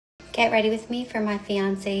get ready with me for my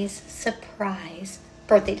fiance's surprise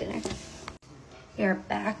birthday dinner. You're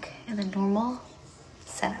back in the normal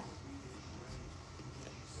setup.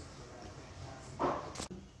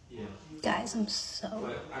 Guys, I'm so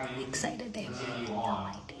excited. They have no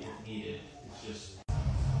idea.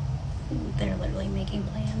 They're literally making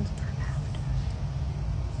plans for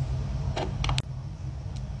after.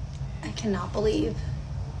 I cannot believe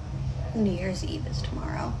New Year's Eve is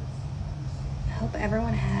tomorrow. I hope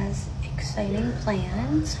everyone has exciting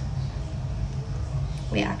plans.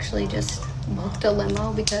 We actually just booked a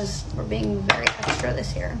limo because we're being very extra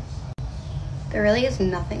this year. There really is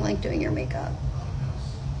nothing like doing your makeup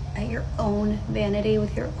at your own vanity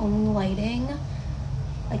with your own lighting.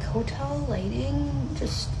 Like hotel lighting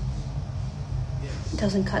just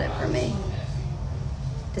doesn't cut it for me.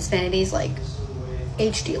 This vanity is like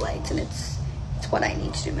HD lights and it's what I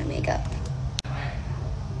need to do my makeup.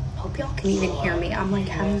 Hope y'all can even hear me. I'm like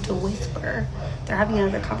having to whisper. They're having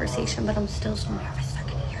another conversation, but I'm still so nervous they're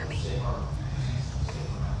gonna hear me.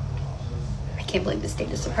 I can't believe this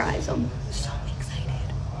date is a surprise. I'm so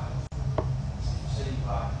excited.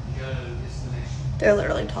 They're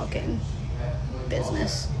literally talking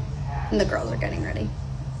business and the girls are getting ready.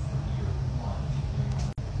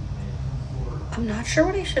 I'm not sure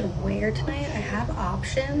what I should wear tonight. I have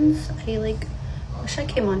options. I wish I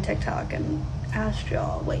came on TikTok and asked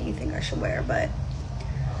y'all what you think I should wear, but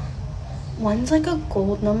one's like a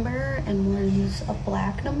gold number and one's a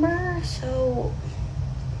black number, so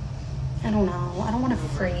I don't know. I don't want to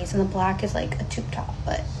freeze, and the black is like a tube top,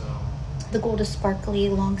 but the gold is sparkly,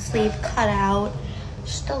 long sleeve, cut out,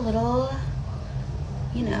 just a little,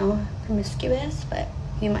 you know, promiscuous, but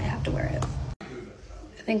you might have to wear it.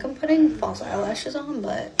 I think I'm putting false eyelashes on,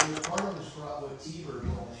 but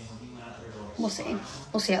we'll see.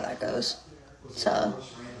 We'll see how that goes. It's a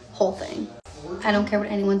whole thing. I don't care what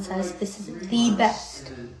anyone says. This is the best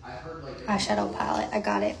eyeshadow palette. I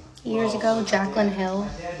got it years ago, Jaclyn Hill.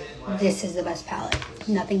 This is the best palette.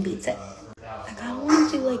 Nothing beats it. I kind of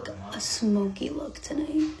want to do like a smoky look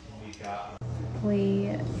tonight.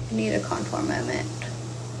 We need a contour moment.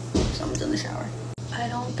 Someone's in the shower. I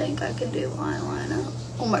don't think I can do eyeliner.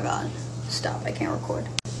 Oh my god. Stop, I can't record.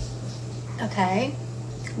 Okay.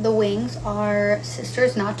 The wings are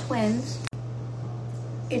sisters, not twins.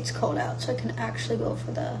 It's cold out, so I can actually go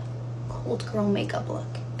for the cold girl makeup look.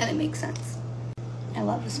 And it makes sense. I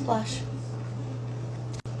love this blush.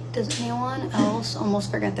 Does anyone else almost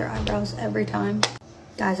forget their eyebrows every time?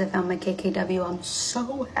 Guys, I found my KKW. I'm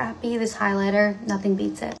so happy. This highlighter, nothing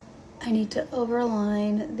beats it. I need to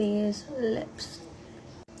overline these lips.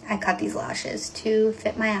 I cut these lashes to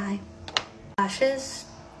fit my eye. Lashes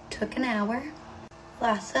took an hour.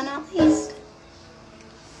 Last but not least,